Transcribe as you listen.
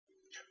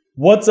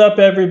What's up,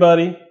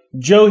 everybody?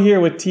 Joe here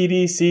with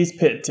TDC's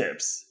Pit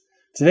Tips.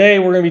 Today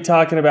we're going to be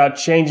talking about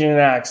changing an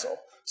axle.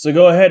 So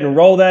go ahead and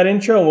roll that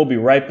intro and we'll be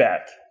right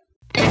back.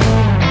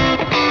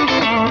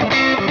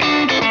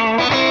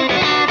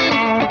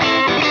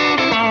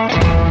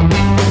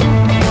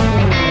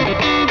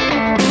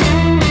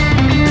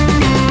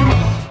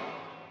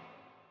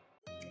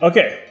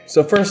 Okay,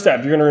 so first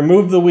step, you're going to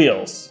remove the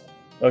wheels.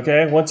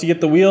 Okay, once you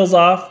get the wheels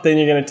off, then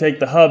you're going to take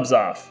the hubs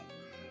off.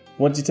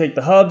 Once you take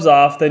the hubs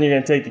off, then you're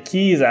going to take the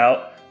keys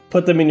out,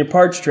 put them in your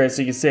parts tray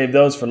so you can save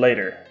those for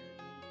later.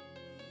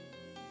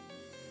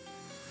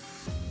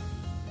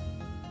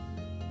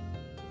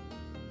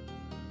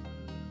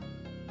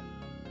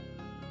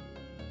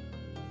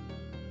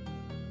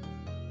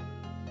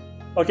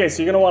 Okay,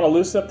 so you're going to want to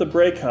loosen up the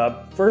brake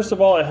hub. First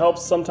of all, it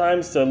helps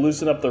sometimes to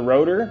loosen up the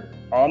rotor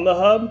on the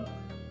hub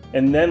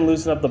and then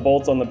loosen up the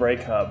bolts on the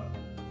brake hub.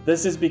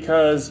 This is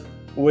because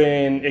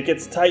when it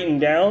gets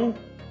tightened down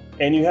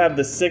and you have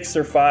the 6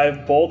 or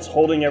 5 bolts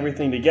holding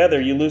everything together,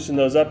 you loosen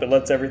those up, it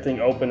lets everything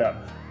open up.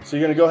 So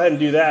you're going to go ahead and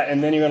do that,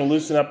 and then you're going to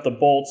loosen up the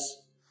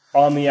bolts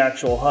on the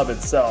actual hub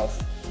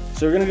itself.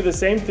 So you're going to do the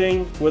same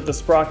thing with the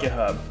sprocket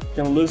hub.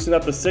 You're going to loosen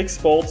up the 6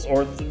 bolts,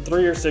 or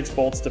 3 or 6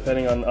 bolts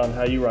depending on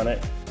how you run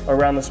it,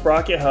 around the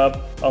sprocket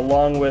hub,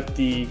 along with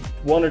the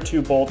 1 or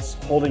 2 bolts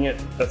holding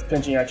it, that's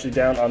pinching actually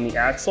down on the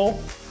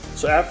axle.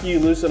 So after you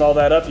loosen all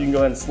that up, you can go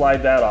ahead and slide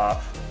that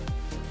off.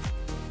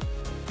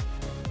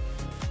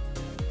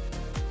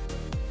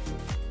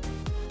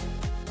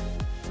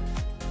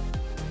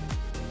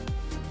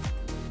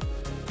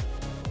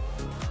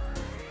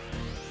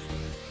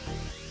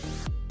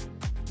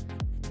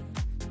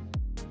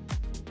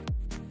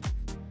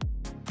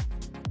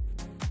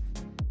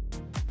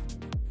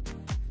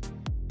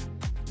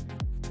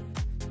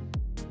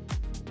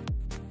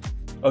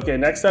 Okay,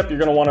 next up, you're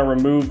going to want to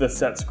remove the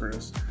set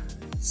screws.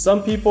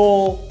 Some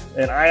people,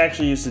 and I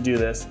actually used to do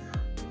this,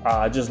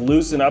 just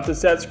loosen up the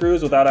set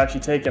screws without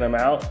actually taking them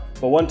out.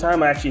 But one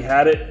time I actually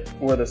had it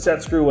where the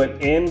set screw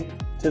went in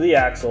to the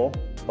axle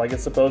like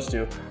it's supposed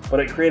to, but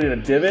it created a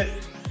divot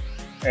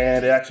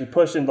and it actually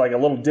pushed in like a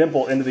little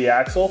dimple into the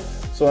axle.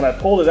 So when I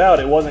pulled it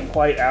out, it wasn't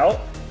quite out.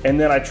 And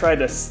then I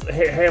tried to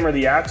hammer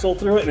the axle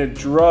through it, and it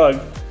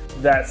drug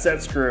that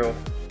set screw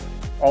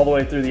all the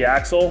way through the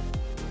axle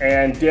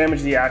and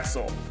damaged the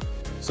axle.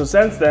 So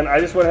since then,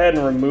 I just went ahead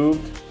and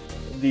removed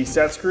the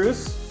set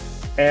screws,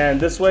 and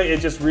this way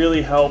it just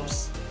really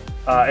helps.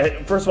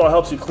 First of all, it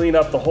helps you clean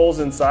up the holes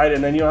inside,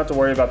 and then you don't have to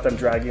worry about them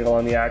dragging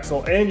along the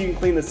axle, and you can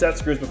clean the set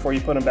screws before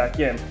you put them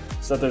back in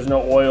so that there's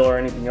no oil or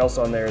anything else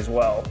on there as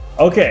well.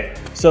 Okay,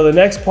 so the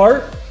next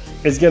part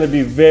is going to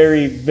be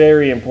very,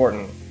 very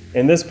important,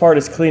 and this part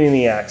is cleaning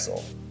the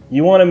axle.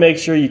 You want to make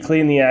sure you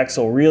clean the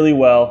axle really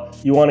well.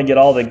 You want to get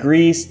all the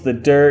grease, the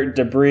dirt,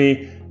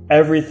 debris,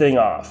 everything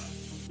off.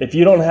 If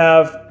you don't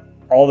have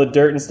all the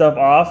dirt and stuff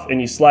off and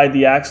you slide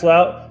the axle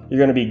out, you're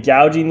going to be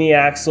gouging the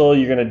axle,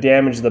 you're going to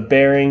damage the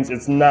bearings,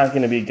 it's not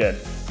going to be good.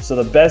 So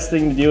the best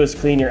thing to do is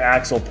clean your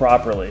axle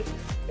properly.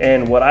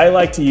 And what I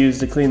like to use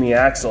to clean the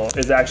axle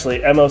is actually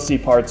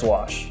MOC parts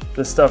wash.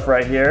 This stuff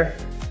right here,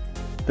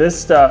 this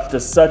stuff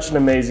does such an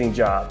amazing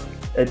job.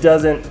 It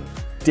doesn't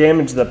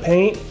damage the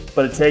paint,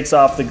 but it takes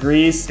off the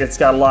grease. It's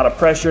got a lot of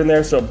pressure in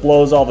there, so it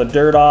blows all the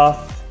dirt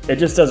off. It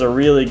just does a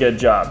really good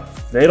job.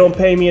 They don't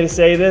pay me to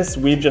say this,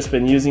 we've just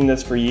been using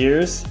this for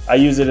years. I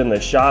use it in the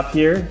shop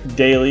here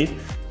daily.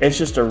 It's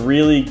just a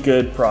really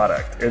good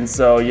product. And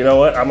so, you know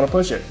what, I'm gonna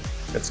push it.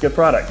 It's a good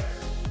product.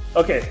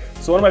 Okay,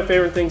 so one of my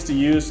favorite things to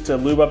use to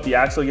lube up the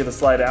axle, get the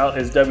slide out,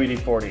 is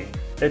WD-40.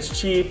 It's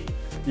cheap,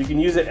 you can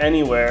use it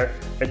anywhere.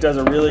 It does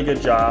a really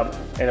good job,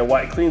 and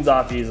it cleans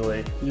off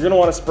easily. You're gonna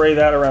wanna spray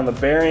that around the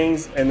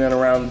bearings and then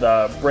around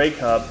the brake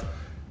hub.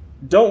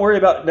 Don't worry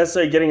about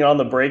necessarily getting it on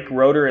the brake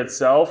rotor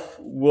itself.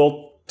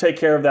 We'll take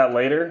care of that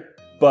later,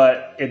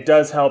 but it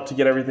does help to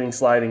get everything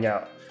sliding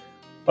out.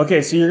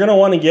 Okay, so you're gonna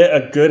wanna get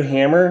a good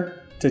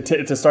hammer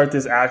to start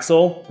this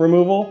axle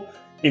removal.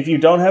 If you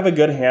don't have a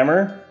good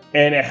hammer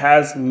and it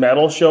has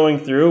metal showing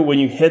through, when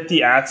you hit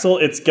the axle,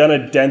 it's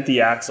gonna dent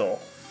the axle.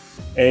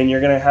 And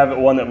you're gonna have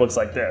one that looks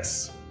like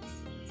this.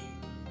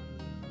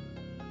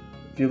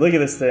 If you look at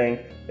this thing,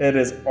 it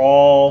is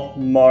all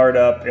marred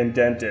up and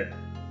dented.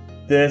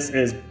 This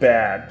is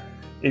bad.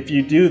 If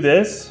you do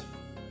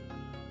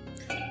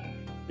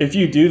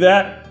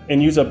that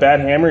and use a bad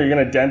hammer, you're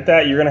gonna dent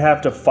that. You're gonna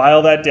have to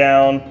file that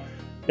down.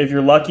 If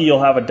you're lucky,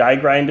 you'll have a die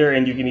grinder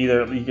and you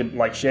can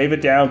like shave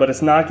it down, but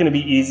it's not gonna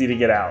be easy to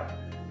get out.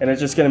 And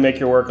it's just gonna make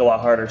your work a lot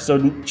harder.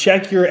 So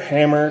check your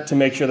hammer to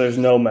make sure there's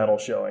no metal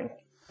showing.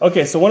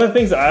 Okay, so one of the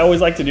things that I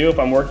always like to do if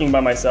I'm working by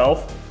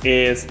myself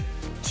is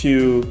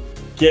to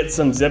get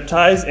some zip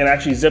ties and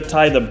actually zip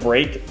tie the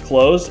brake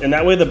closed. And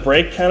that way the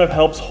brake kind of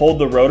helps hold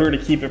the rotor to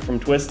keep it from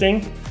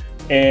twisting.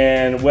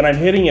 And when I'm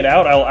hitting it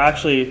out, I'll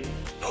actually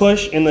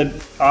push in the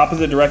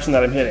opposite direction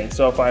that I'm hitting.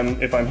 So if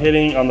I'm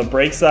hitting on the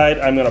brake side,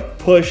 I'm gonna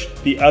push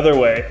the other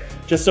way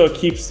just so it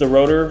keeps the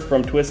rotor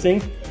from twisting.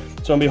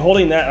 So I'm gonna be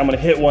holding that, I'm gonna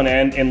hit one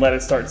end and let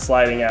it start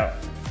sliding out.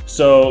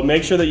 So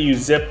make sure that you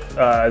zip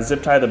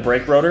tie the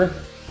brake rotor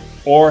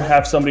or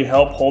have somebody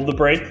help hold the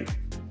brake.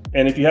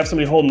 And if you have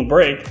somebody holding the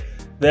brake,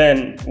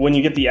 then when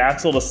you get the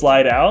axle to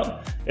slide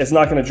out, it's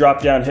not gonna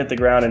drop down, hit the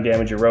ground, and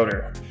damage your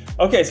rotor.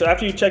 Okay, so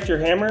after you checked your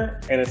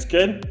hammer and it's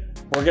good,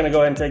 we're gonna go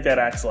ahead and take that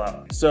axle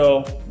out.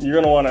 So you're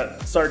gonna wanna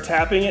start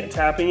tapping it,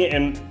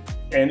 and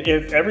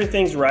if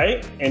everything's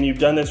right, and you've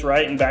done this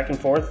right and back and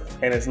forth,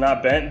 and it's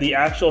not bent, the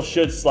axle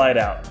should slide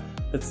out.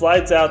 If it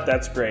slides out,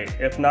 that's great.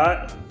 If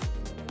not,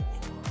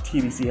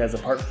 TDC has a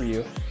part for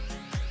you.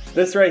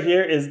 This right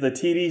here is the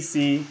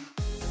TDC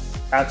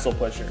axle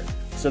pusher.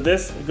 So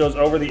this goes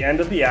over the end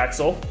of the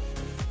axle.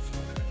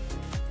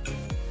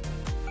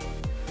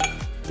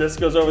 This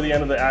goes over the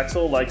end of the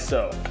axle like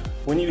so.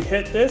 When you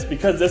hit this,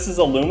 because this is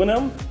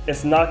aluminum,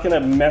 it's not gonna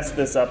mess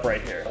this up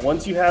right here.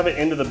 Once you have it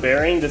into the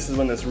bearing, this is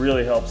when this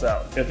really helps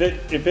out. If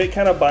it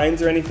kind of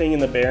binds or anything in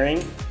the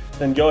bearing,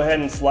 then go ahead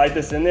and slide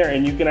this in there,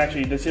 and you can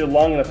actually, this is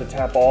long enough to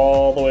tap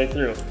all the way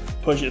through.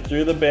 Push it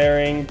through the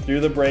bearing,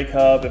 through the brake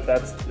hub if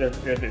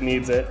it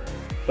needs it.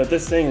 But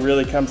this thing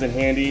really comes in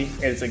handy,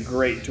 and it's a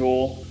great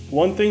tool.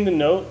 One thing to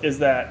note is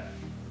that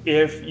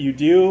if you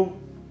do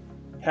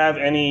have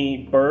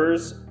any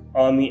burrs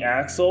on the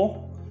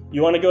axle,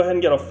 you want to go ahead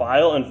and get a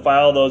file and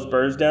file those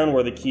burrs down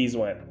where the keys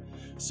went.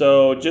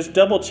 So just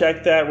double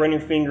check that, run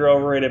your finger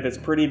over it. If it's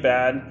pretty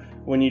bad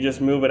when you just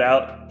move it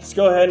out, just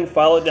go ahead and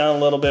file it down a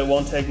little bit,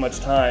 won't take much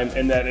time,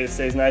 and that it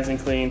stays nice and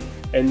clean.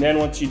 And then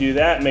once you do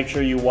that, make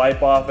sure you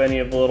wipe off any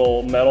of the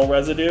little metal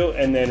residue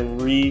and then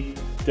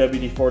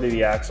WD-40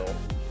 the axle.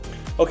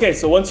 Okay,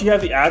 so once you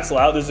have the axle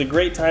out, there's a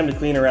great time to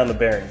clean around the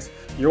bearings.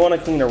 You want to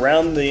clean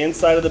around the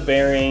inside of the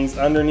bearings,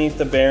 underneath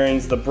the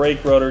bearings, the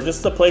brake rotor,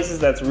 just the places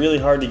that's really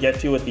hard to get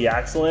to with the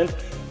axle in.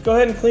 Go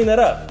ahead and clean that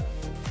up.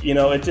 You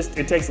know, it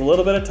takes a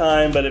little bit of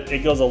time, but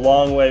it goes a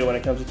long way when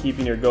it comes to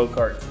keeping your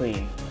go-kart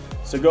clean.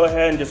 So go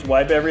ahead and just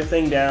wipe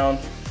everything down,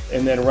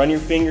 and then run your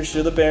fingers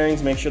through the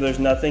bearings, make sure there's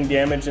nothing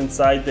damaged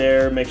inside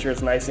there, make sure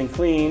it's nice and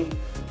clean,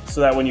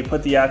 so that when you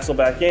put the axle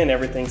back in,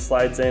 everything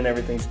slides in,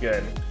 everything's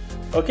good.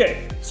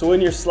 Okay, so when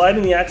you're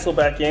sliding the axle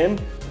back in,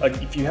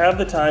 if you have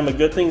the time, a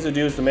good thing to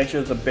do is to make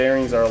sure that the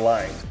bearings are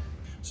aligned.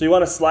 So you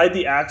want to slide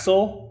the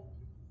axle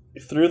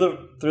through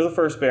the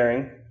first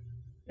bearing,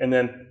 and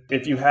then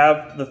if you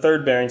have the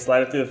third bearing,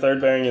 slide it through the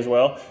third bearing as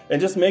well, and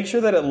just make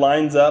sure that it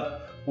lines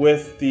up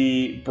with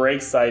the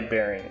brake side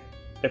bearing.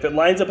 If it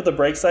lines up with the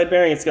brake side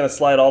bearing, it's going to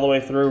slide all the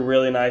way through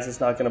really nice. It's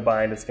not going to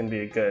bind. It's going to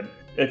be good.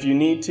 If you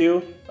need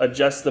to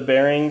adjust the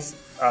bearings,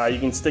 you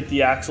can stick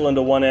the axle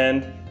into one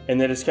end and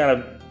then just kind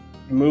of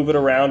move it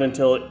around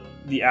until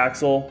the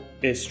axle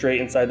is straight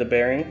inside the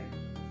bearing.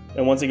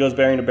 And once it goes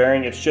bearing to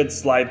bearing, it should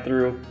slide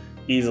through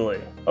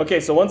easily. Okay,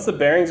 so once the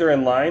bearings are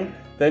in line,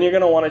 then you're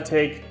going to want to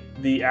take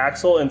the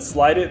axle and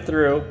slide it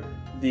through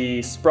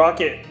the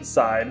sprocket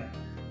side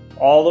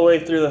all the way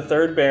through the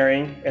third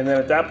bearing, and then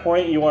at that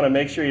point you want to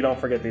make sure you don't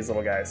forget these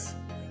little guys.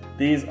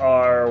 These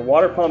are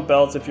water pump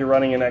belts if you're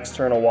running an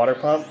external water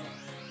pump.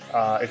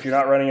 If you're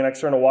not running an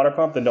external water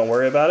pump, then don't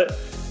worry about it.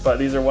 But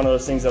these are one of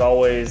those things that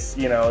always,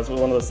 you know, it's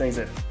one of those things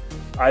that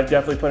I've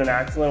definitely put an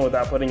axle in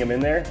without putting them in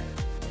there.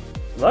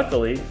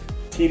 Luckily,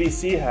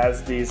 TDC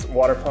has these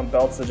water pump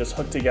belts that just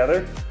hook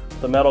together.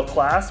 The metal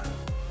clasp,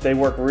 they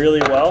work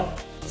really well.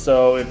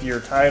 So if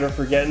you're tired of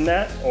forgetting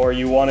that, or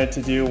you wanted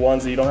to do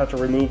ones that you don't have to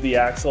remove the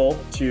axle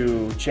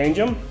to change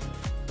them,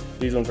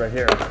 these ones right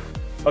here.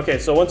 Okay,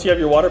 so once you have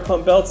your water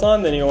pump belts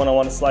on, then you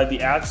want to slide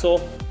the axle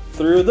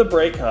through the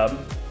brake hub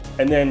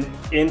and then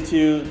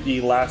into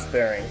the last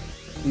bearing.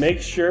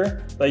 Make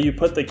sure that you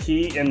put the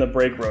key in the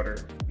brake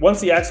rotor. Once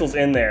the axle's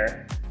in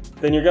there,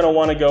 then you're going to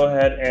want to go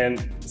ahead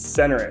and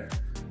center it.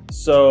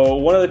 So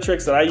one of the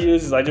tricks that I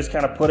use is I just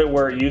kind of put it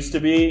where it used to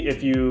be.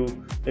 If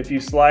you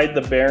slide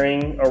the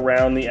bearing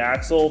around the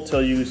axle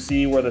till you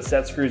see where the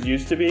set screws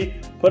used to be,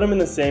 put them in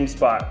the same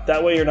spot.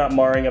 That way you're not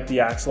marring up the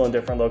axle in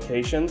different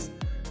locations.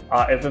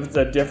 If it's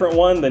a different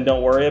one, then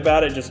don't worry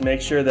about it. Just make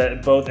sure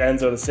that both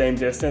ends are the same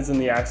distance and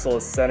the axle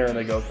is center in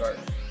the go-kart.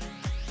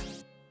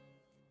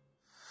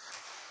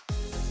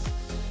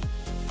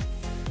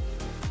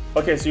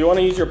 Okay, so you want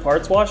to use your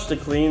parts wash to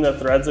clean the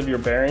threads of your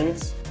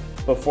bearings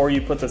before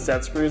you put the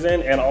set screws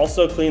in, and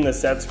also clean the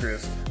set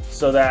screws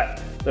so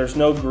that there's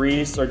no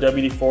grease or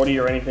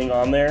WD-40 or anything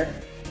on there,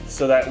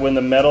 so that when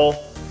the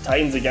metal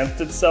tightens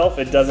against itself,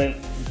 it doesn't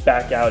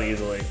back out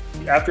easily.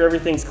 After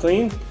everything's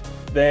clean,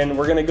 then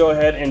we're going to go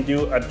ahead and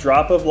do a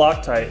drop of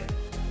Loctite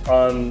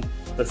on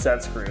the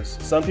set screws.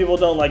 Some people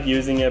don't like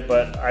using it,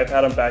 but I've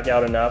had them back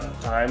out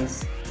enough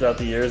times throughout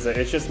the years that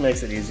it just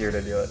makes it easier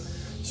to do it.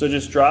 So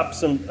just drop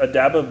a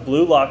dab of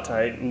blue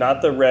Loctite,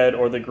 not the red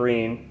or the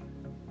green,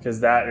 because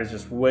that is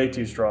just way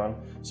too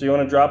strong. So you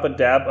want to drop a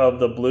dab of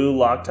the blue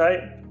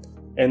Loctite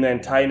and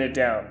then tighten it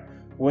down.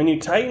 When you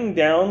tighten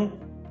down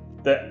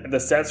the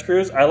set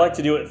screws, I like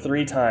to do it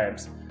 3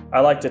 times. I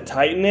like to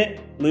tighten it,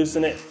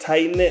 loosen it,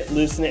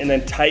 loosen it, and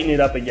then tighten it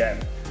up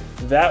again.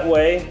 That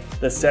way,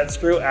 the set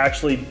screw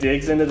actually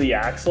digs into the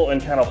axle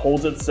and kind of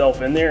holds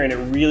itself in there, and it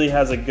really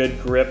has a good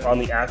grip on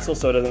the axle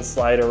so it doesn't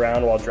slide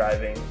around while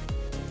driving.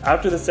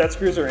 After the set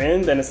screws are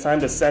in, then it's time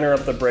to center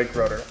up the brake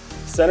rotor.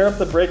 Center up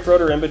the brake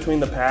rotor in between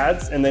the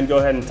pads and then go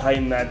ahead and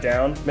tighten that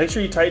down. Make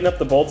sure you tighten up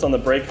the bolts on the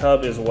brake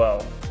hub as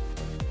well.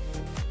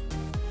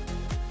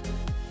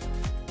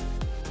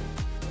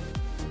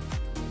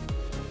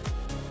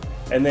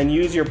 And then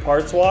use your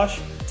parts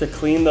wash to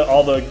clean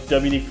all the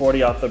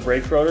WD-40 off the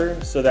brake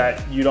rotor so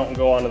that you don't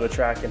go onto the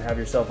track and have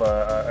yourself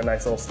a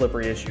nice little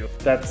slippery issue.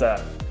 That's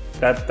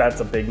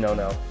a big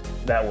no-no.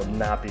 That would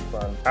not be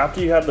fun. After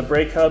you have the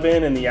brake hub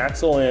in and the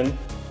axle in,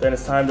 then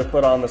it's time to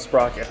put on the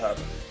sprocket hub.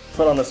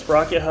 Put on the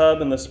sprocket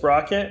hub and the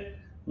sprocket,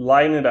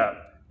 line it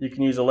up. You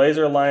can use a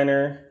laser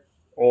liner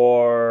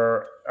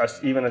or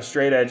even a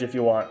straight edge if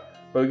you want.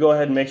 But we go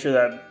ahead and make sure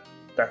that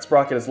that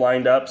sprocket is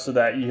lined up so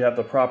that you have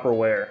the proper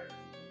wear.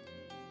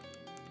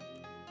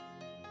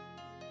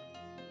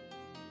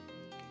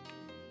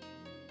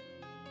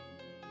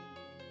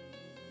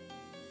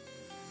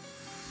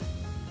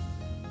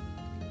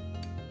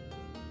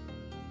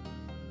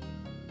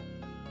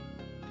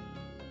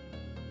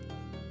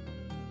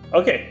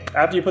 Okay,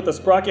 after you put the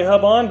sprocket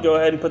hub on, go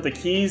ahead and put the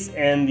keys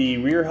and the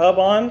rear hub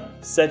on,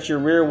 set your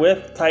rear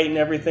width, tighten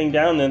everything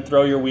down, then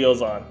throw your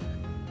wheels on.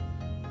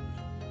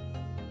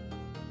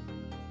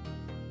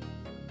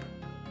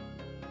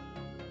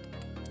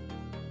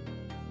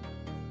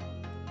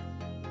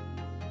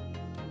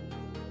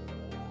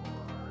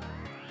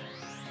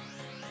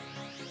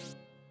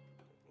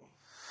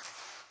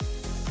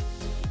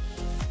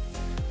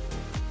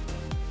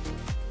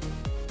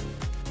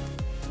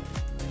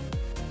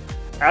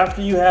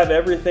 After you have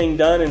everything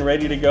done and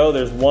ready to go,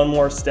 there's one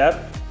more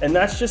step, and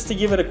that's just to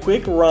give it a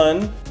quick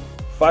run,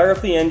 fire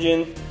up the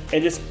engine,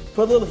 and just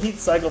put a little heat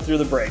cycle through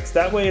the brakes.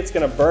 That way it's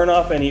gonna burn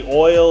off any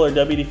oil or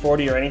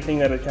WD-40 or anything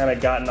that had kind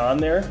of gotten on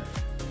there,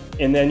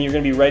 and then you're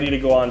gonna be ready to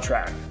go on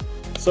track.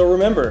 So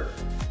remember,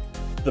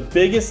 the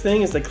biggest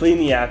thing is to clean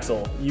the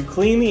axle. You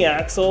clean the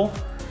axle,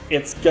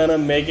 it's gonna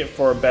make it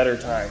for a better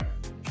time.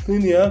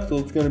 Clean the axle,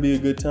 it's gonna be a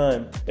good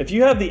time. If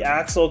you have the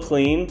axle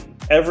clean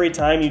every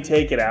time you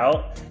take it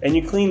out, and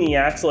you clean the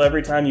axle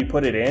every time you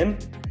put it in,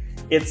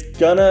 it's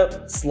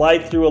gonna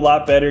slide through a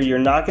lot better. You're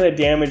not gonna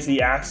damage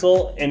the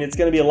axle, and it's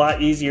gonna be a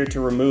lot easier to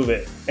remove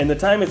it. And the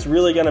time it's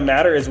really gonna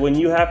matter is when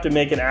you have to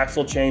make an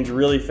axle change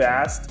really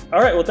fast.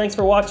 All right, well, thanks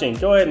for watching.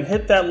 Go ahead and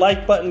hit that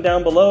like button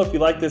down below if you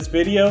like this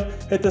video.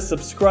 Hit the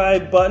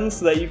subscribe button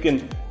so that you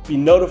can be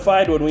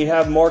notified when we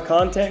have more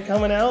content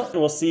coming out, and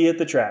we'll see you at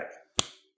the track.